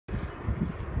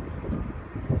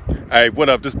Hey, what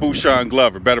up? This is Bushawn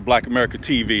Glover, Better Black America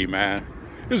TV, man.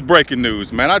 This is breaking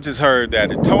news, man. I just heard that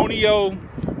Antonio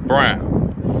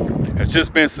Brown has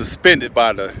just been suspended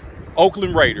by the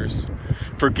Oakland Raiders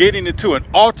for getting into an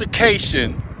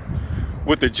altercation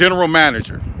with the general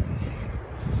manager.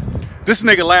 This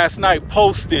nigga last night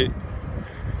posted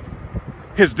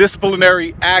his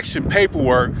disciplinary action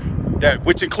paperwork,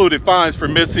 which included fines for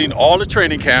missing all the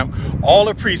training camp, all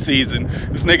the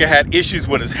preseason. This nigga had issues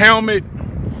with his helmet.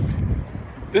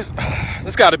 This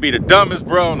got to be the dumbest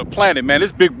bro on the planet, man.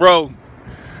 This big bro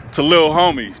to little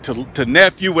homie, to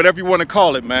nephew, whatever you want to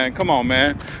call it, man. Come on,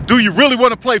 man. Do you really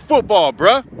want to play football,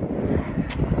 bruh?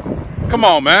 Come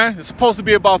on, man. It's supposed to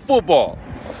be about football.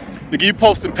 Nigga, you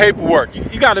posting paperwork.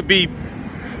 You got to be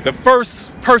the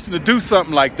first person to do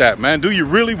something like that, man. Do you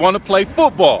really want to play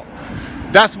football?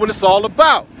 That's what it's all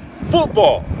about.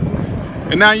 Football.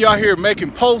 And now y'all here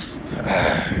making posts.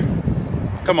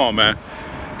 Come on, man.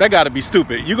 That got to be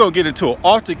stupid. You're going to get into an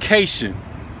altercation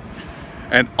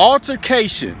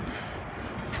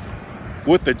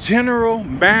with the general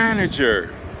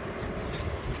manager.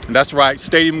 And that's right.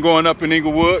 Stadium going up in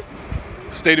Inglewood.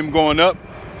 Stadium going up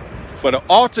for the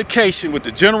altercation with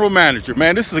the general manager.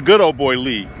 Man, this is a good old boy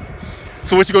league.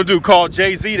 So what you going to do? Call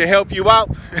Jay-Z to help you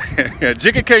out?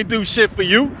 Jigga can't do shit for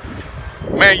you.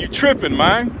 Man, you tripping,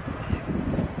 man.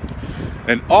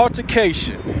 An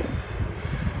altercation.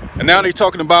 And now they're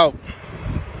talking about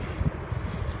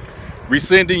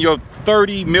rescinding your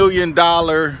 $30 million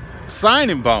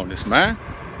signing bonus, man.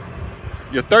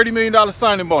 Your $30 million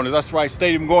signing bonus. That's right,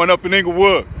 stadium going up in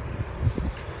Inglewood.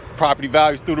 Property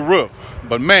values through the roof.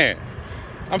 But, man,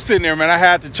 I'm sitting there, man. I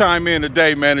had to chime in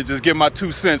today, man, and just give my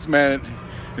 2 cents, man.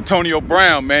 Antonio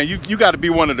Brown, man, you got to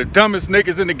be one of the dumbest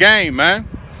niggas in the game, man.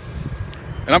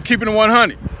 And I'm keeping it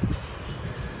 100.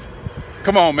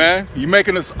 Come on, man. You're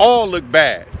making us all look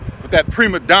bad. That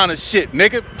prima donna shit,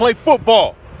 nigga. Play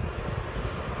football.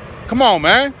 Come on,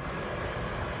 man.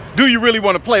 Do you really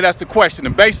want to play? That's the question.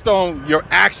 And based on your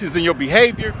actions and your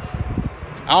behavior,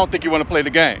 I don't think you want to play the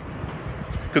game.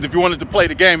 Because if you wanted to play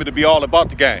the game, it'd be all about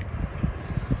the game.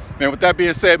 Man, with that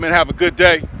being said, man, have a good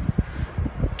day.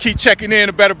 Keep checking in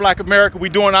to Better Black America. We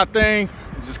doing our thing.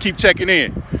 Just keep checking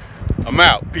in. I'm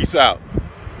out. Peace out.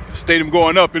 Stadium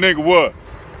going up in Inglewood.